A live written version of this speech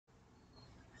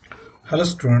Hello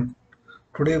student,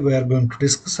 today we are going to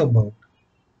discuss about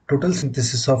total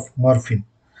synthesis of morphine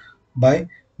by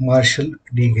Marshall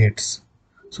D. Gates.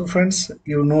 So friends,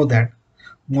 you know that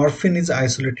morphine is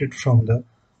isolated from the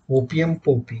opium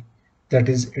poppy, that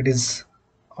is, it is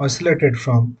isolated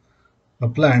from a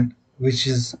plant which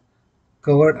is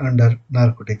covered under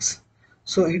narcotics.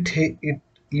 So it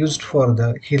used for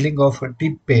the healing of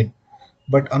deep pain,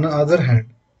 but on the other hand,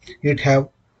 it have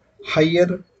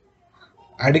higher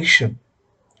addiction,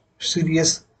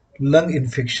 serious lung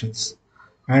infections,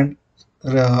 and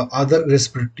other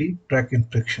respiratory tract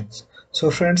infections.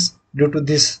 So friends, due to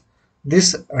this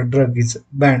drug is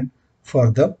banned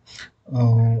for the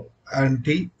uh,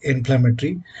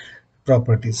 anti-inflammatory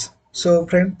properties. So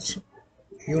friends,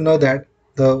 you know that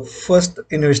the first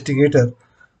investigator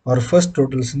or first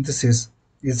total synthesis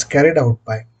is carried out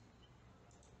by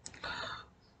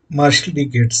Marshall D.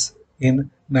 Gates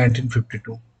in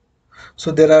 1952.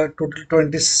 So there are total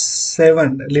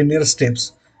 27 linear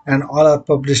steps and all are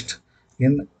published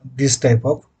in this type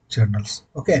of journals.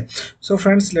 Okay, so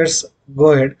friends, let's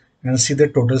go ahead and see the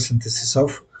total synthesis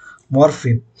of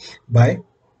morphine by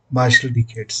Marshall D.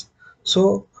 Gates.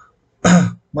 So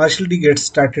Marshall D. Gates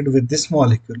started with this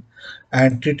molecule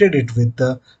and treated it with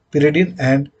the pyridine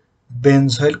and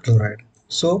benzoyl chloride.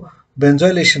 So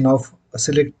benzoylation of a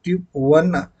selective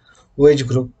 1 OH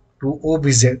group to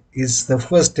OBZ is the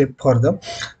first step for the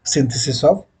synthesis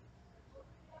of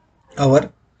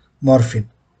our morphine.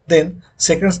 Then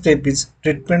second step is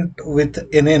treatment with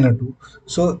NaNO2.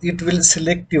 So it will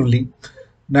selectively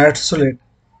nitrosylate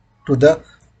to the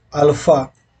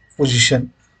alpha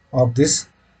position of this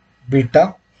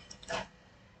beta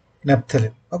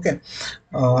naphthalene. Okay,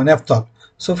 naphthol.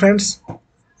 So friends,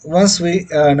 once we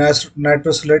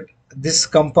nitrosylate this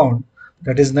compound,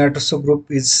 that is nitroso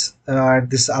group is at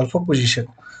this alpha position,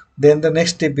 then the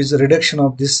next step is reduction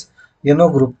of this NO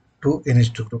group to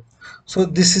NH2 group. So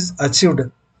this is achieved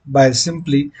by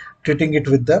simply treating it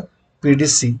with the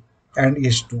PDC and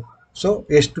H2. So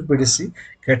H2 PDC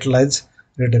catalyze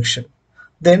reduction.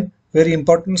 Then very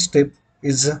important step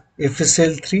is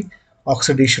FeCl3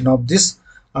 oxidation of this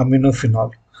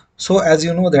aminophenol. So as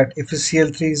you know that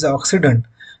FeCl3 is an oxidant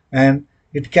and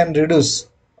it can reduce,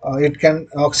 it can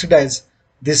oxidize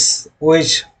this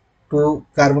OH to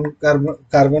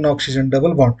carbon oxygen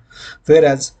double bond,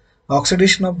 whereas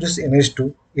oxidation of this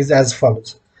NH2 is as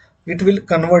follows. It will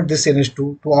convert this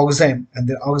NH2 to oxime and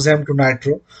then oxime to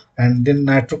nitro, and then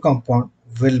nitro compound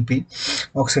will be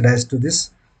oxidized to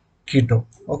this keto.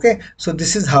 Okay, so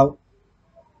this is how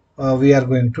we are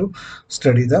going to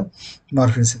study the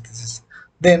morphine synthesis.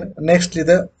 Then nextly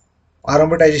the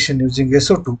aromatization using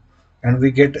SO2, and we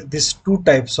get these two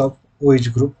types of OH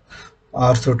group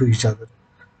ortho to each other.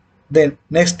 Then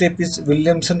next step is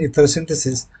Williamson ether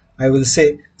synthesis. I will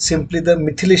say simply the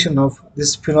methylation of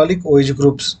these phenolic OH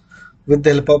groups with the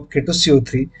help of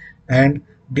K2CO3 and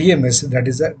DMS, that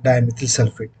is a dimethyl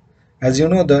sulfate. As you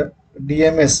know, the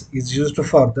DMS is used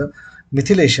for the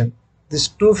methylation. These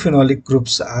two phenolic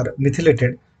groups are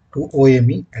methylated to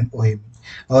OMe and OMe.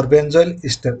 Our benzoyl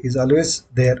ester is always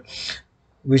there,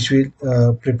 which we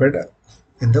prepared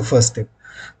in the first step.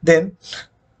 Then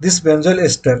this benzoyl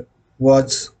ester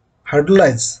was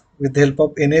hydrolyzed with the help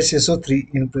of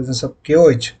NHSO3 in presence of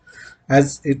KOH.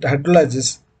 As it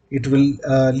hydrolyzes, it will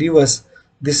leave us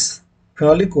this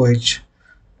phenolic OH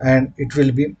and it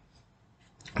will be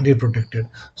reprotected.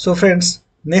 So friends,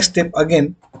 next step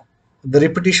again, the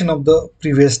repetition of the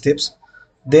previous steps.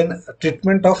 Then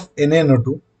treatment of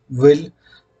NaNO2 will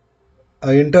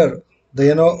enter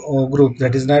the NO group,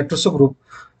 that is nitroso group,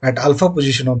 at alpha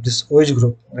position of this OH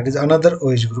group, that is another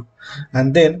OH group,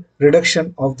 and then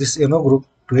reduction of this NO group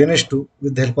to NH2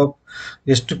 with the help of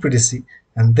H2PDC,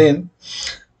 and then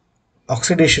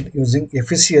oxidation using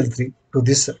FeCl3 to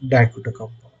this diketo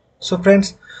compound. So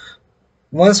friends,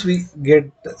 once we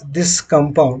get this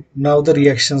compound, now the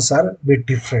reactions are a bit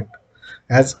different.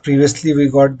 As previously we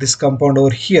got this compound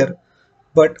over here,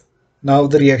 but now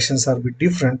the reactions are a bit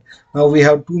different. Now we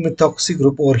have 2-methoxy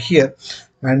group over here,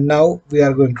 and now we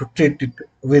are going to treat it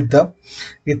with the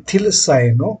ethyl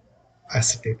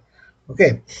cyanoacetate.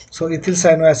 Okay, so ethyl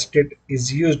cyanoacetate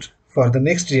is used for the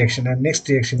next reaction, and next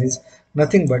reaction is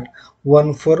nothing but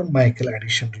 1,4 Michael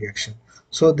addition reaction.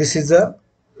 So this is a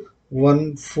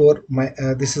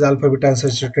 1,4 this is alpha beta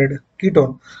unsaturated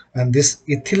ketone, and this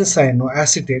ethyl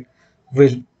cyanoacetate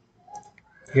will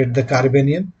get the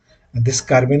carbanion, and this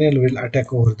carbanion will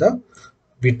attack over the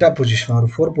beta position or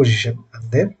 4 position, and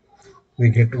then we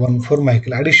get 1,4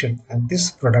 Michael addition, and this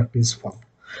product is formed.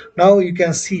 Now you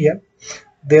can see here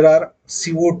there are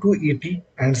CO2 ET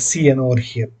and CN over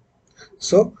here.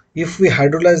 So if we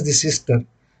hydrolyze this ester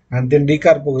and then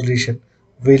decarboxylation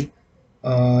will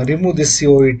remove this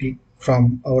COAT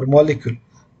from our molecule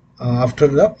after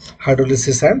the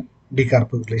hydrolysis and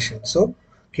decarboxylation. So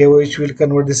KOH will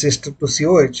convert this ester to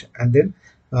COH, and then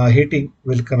heating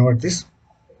will convert this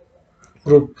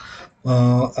group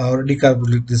or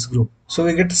decarbonate this group. So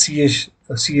we get CH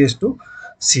to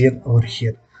CN over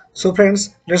here. So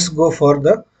friends, let's go for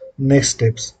the next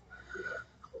steps.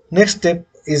 Next step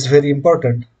is very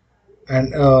important,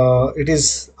 and it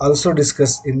is also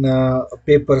discussed in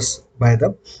papers by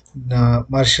the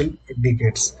Marshall D.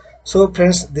 Gates. So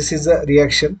friends, this is a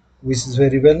reaction which is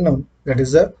very well known, that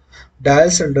is a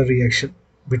Diels-Alder reaction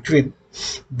between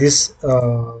this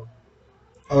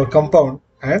our compound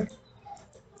and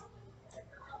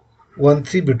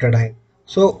 1,3-butadiene.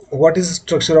 So what is the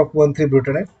structure of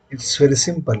 1,3-butadiene? It's very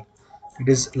simple. It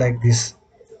is like this.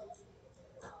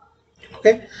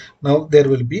 Okay. Now there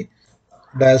will be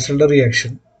Diels-Alder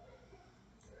reaction,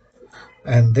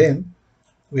 and then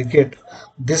we get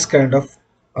this kind of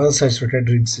unsaturated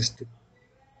ring system.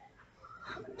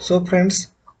 So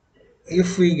friends,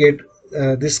 if we get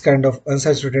this kind of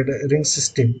unsaturated ring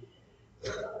system,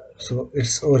 so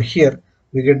it's over here,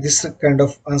 we get this kind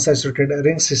of unsaturated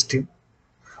ring system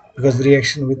because the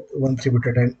reaction with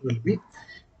 1,3-butadiene will be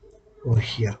over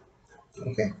here.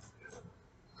 Okay,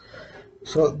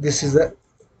 so this is the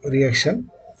reaction,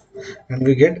 and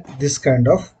we get this kind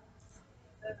of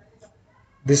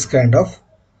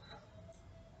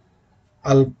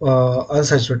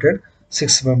unsaturated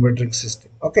six-membered ring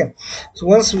system. Okay, so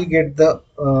once we get the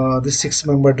this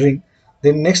six-membered ring,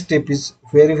 then next step is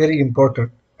very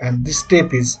important, and this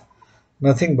step is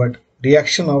nothing but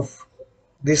reaction of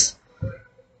this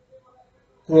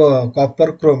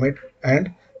copper chromate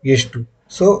and H2.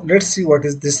 So let's see what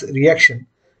is this reaction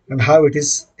and how it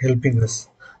is helping us.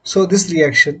 So this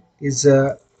reaction is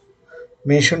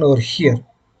mentioned over here.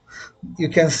 You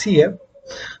can see here.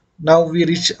 Now we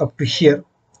reach up to here,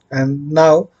 and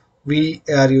now we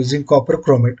are using copper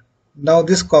chromate. Now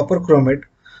this copper chromate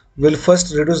will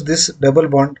first reduce this double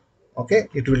bond. Okay,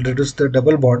 it will reduce the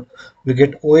double bond. We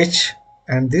get OH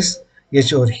and this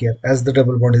H over here as the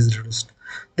double bond is reduced.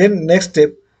 Then next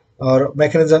step or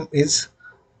mechanism is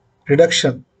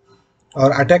reduction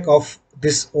or attack of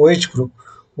this OH group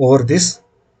over this,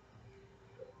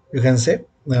 you can say,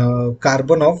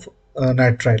 carbon of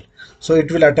nitrile. So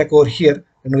it will attack over here,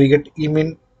 and we get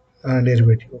imine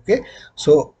derivative. Okay,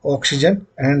 so oxygen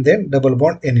and then double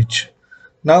bond NH.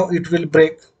 Now it will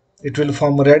break, it will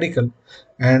form a radical,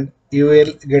 and you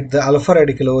will get the alpha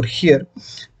radical over here,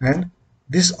 and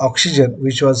this oxygen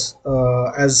which was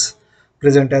as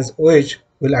present as OH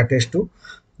will attach to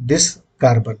this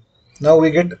carbon. Now we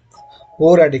get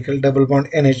O radical double bond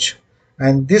NH,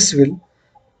 and this will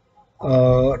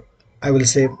I will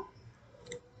say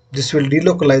this will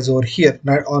delocalize over here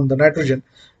on the nitrogen,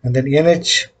 and then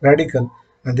NH radical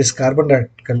and this carbon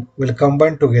radical will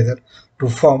combine together to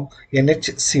form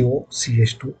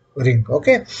NHCOCH2 ring.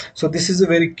 Okay, so this is a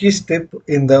very key step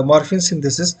in the morphine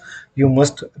synthesis. You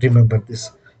must remember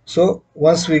this. So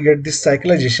once we get this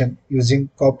cyclization using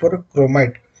copper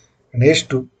chromate and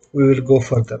H2, we will go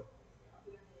further.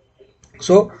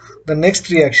 So the next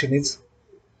reaction is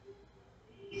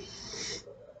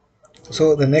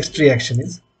so the next reaction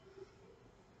is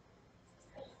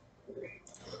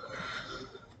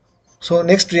So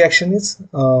next reaction is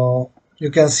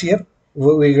you can see here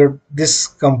we get this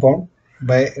compound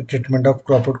by treatment of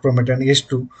copper chromate and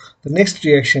H2. The next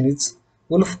reaction is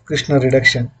Wolff-Kishner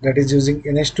reduction, that is using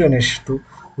NH2 and H2.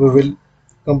 We will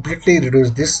completely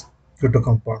reduce this keto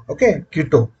compound. Okay,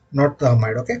 keto, not the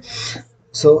amide. Okay,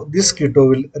 so this keto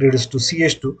will reduce to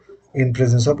CH2 in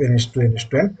presence of NH2,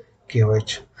 NH2 and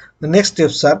KOH. The next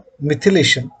steps are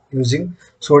methylation using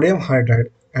sodium hydride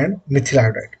and methyl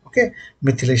iodide. Okay,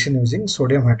 methylation using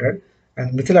sodium hydride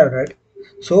and methyl iodide.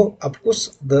 So of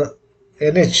course the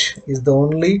NH is the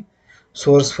only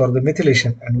source for the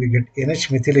methylation, and we get NH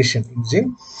methylation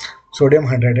using sodium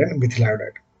hydride and methyl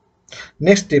iodide.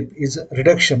 Next step is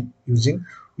reduction using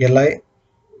LiAlH4,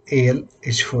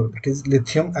 that is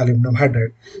lithium aluminum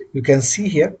hydride. You can see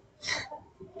here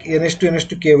NH2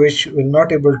 NH2 KOH will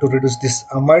not able to reduce this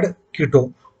amide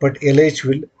keto, but LH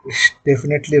will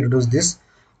definitely reduce this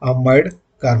amide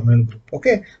carbonyl group.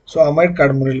 Okay, so amide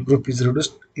carbonyl group is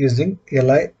reduced using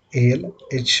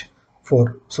LiAlH4.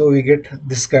 So we get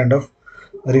this kind of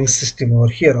ring system over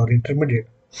here or intermediate.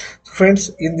 So friends,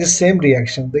 in this same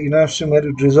reaction, the enantiomer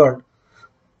is dissolved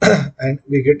and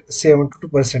we get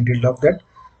 72% yield of that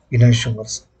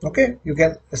enantiomers. Okay, you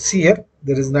can see here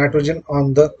there is nitrogen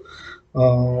on the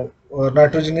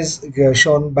nitrogen is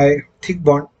shown by thick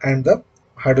bond and the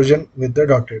hydrogen with the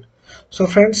dotted. So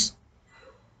friends,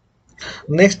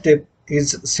 next step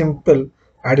is simple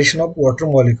addition of water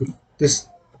molecule this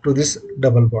to this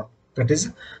double bond. That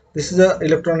is, this is a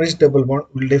electron rich double bond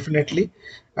will definitely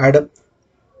add up,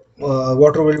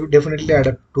 water will definitely add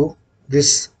up to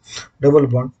this double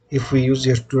bond if we use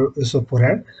H2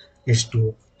 SO4 and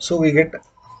H2O. So we get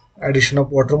addition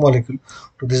of water molecule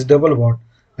to this double bond,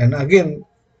 and again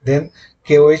then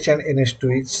KOH and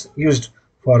NH2 is used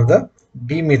for the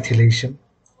demethylation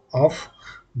of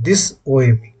this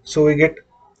OMe. So we get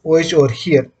OH over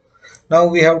here. Now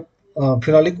we have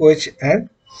phenolic OH and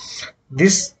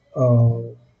this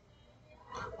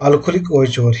alcoholic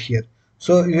OH over here.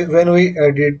 So when we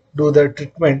did do the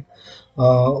treatment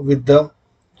with the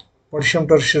potassium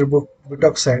tertiary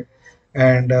butoxide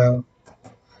and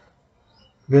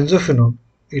benzophenone,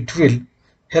 it will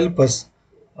help us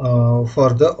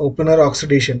for the opener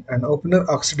oxidation, and opener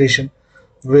oxidation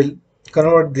will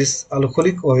convert this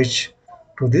alcoholic OH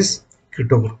to this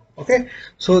keto group. Okay,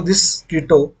 so this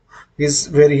keto is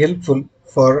very helpful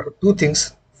for two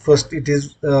things. First, it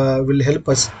is will help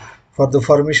us for the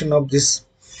formation of this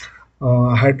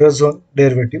hydrazone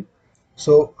derivative.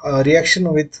 So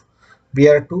reaction with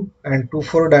Br2 and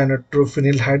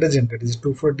 2,4-dinitrophenyl hydrogen, that is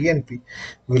 2,4-DNP,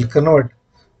 will convert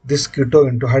this keto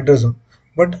into hydrazone.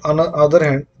 But on the other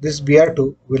hand, this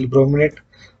Br2 will brominate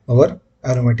our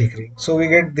aromatic ring. So we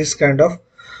get this kind of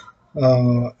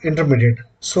intermediate.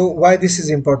 So why this is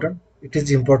important? It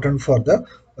is important for the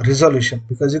resolution,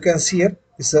 because you can see here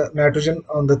is a nitrogen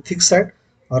on the thick side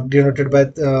or denoted by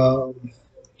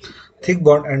thick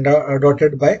bond and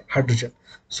dotted by hydrogen.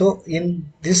 So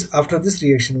in this, after this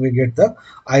reaction, we get the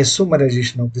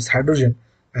isomerization of this hydrogen,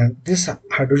 and this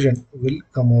hydrogen will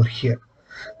come over here.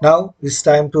 Now it's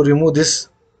time to remove this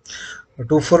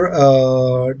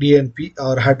 2,4-DNP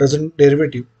or hydrogen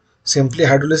derivative. Simply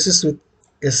hydrolysis with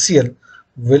HCl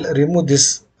will remove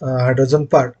this hydrogen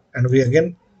part, and we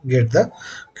again get the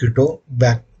keto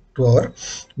back to our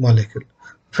molecule.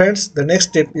 Friends, the next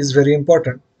step is very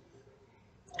important.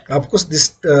 Of course,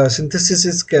 this synthesis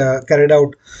is carried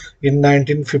out in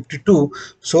 1952,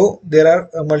 so there are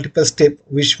multiple steps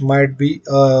which might be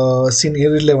seen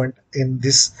irrelevant in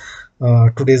this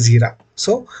today's era.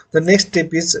 So the next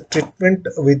step is treatment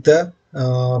with the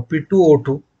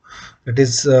P2O2, that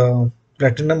is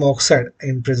platinum oxide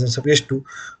in presence of H2.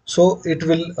 So it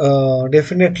will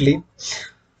definitely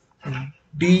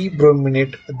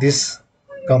debrominate this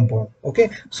compound. Okay,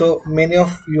 so many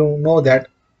of you know that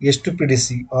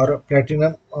H2PDC or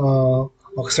platinum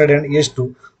oxide and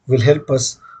H2 will help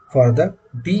us for the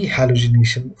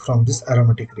dehalogenation from this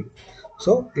aromatic ring.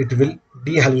 So it will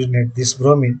dehalogenate this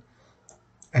bromine,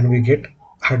 and we get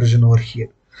hydrogen over here.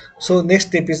 So next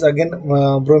step is again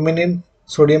bromine in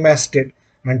sodium acetate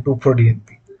and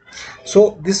 2,4-DNP.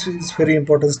 So this is very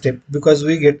important step, because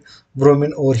we get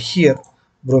bromine over here,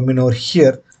 bromine over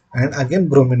here, and again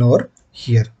bromine over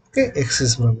here. Okay,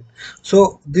 excess bromine.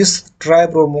 So this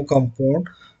tribromo compound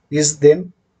is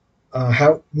then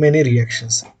have many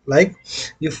reactions. Like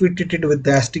if we treat it with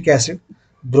the acetic acid,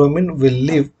 bromine will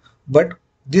leave, but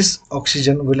this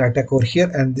oxygen will attack over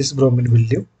here, and this bromine will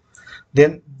leave.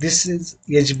 Then this is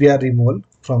HBr removal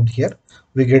from here.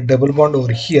 We get double bond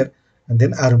over here, and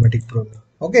then aromatic bromine.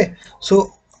 Okay,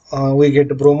 so we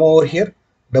get bromo over here,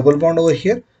 double bond over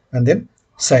here, and then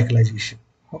cyclization.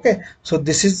 Okay, so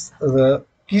this is the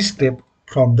key step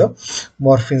from the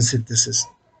morphine synthesis.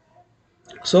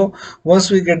 So once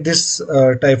we get this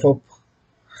type of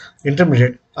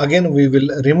intermediate, again we will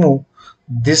remove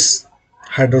this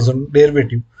hydrogen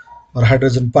derivative or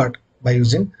hydrogen part by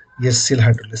using HCl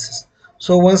hydrolysis.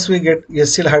 So once we get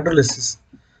HCl hydrolysis,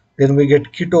 then we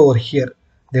get keto over here,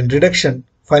 then reduction.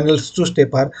 Final two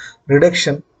step are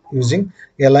reduction using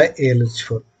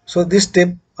LiAlH4. So this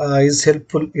step is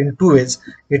helpful in two ways.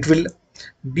 It will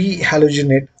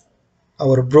dehalogenate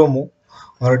our bromo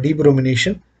or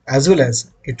debromination, as well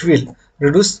as it will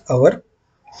reduce our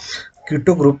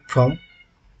keto group from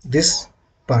this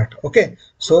part. Okay,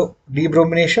 so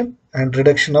debromination and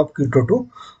reduction of keto to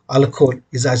alcohol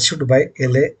is achieved by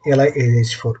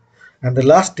LiAlH4. And the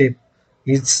last step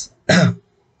is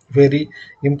very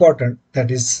important,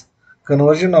 that is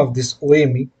conversion of this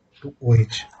OMe to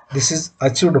OH. This is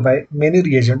achieved by many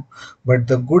reagents, but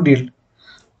the good yield,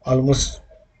 almost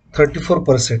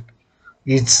 34%,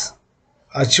 is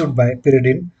achieved by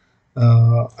pyridine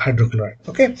hydrochloride.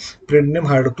 Okay, pyridinium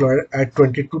hydrochloride at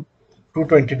 20 to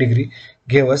 220 degree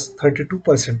gave us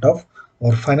 32% of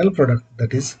our final product,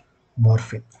 that is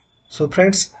morphine. So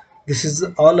friends, this is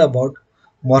all about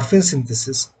morphine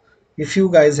synthesis. If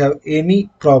you guys have any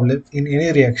problem in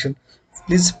any reaction,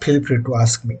 please feel free to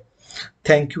ask me.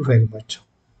 Thank you very much.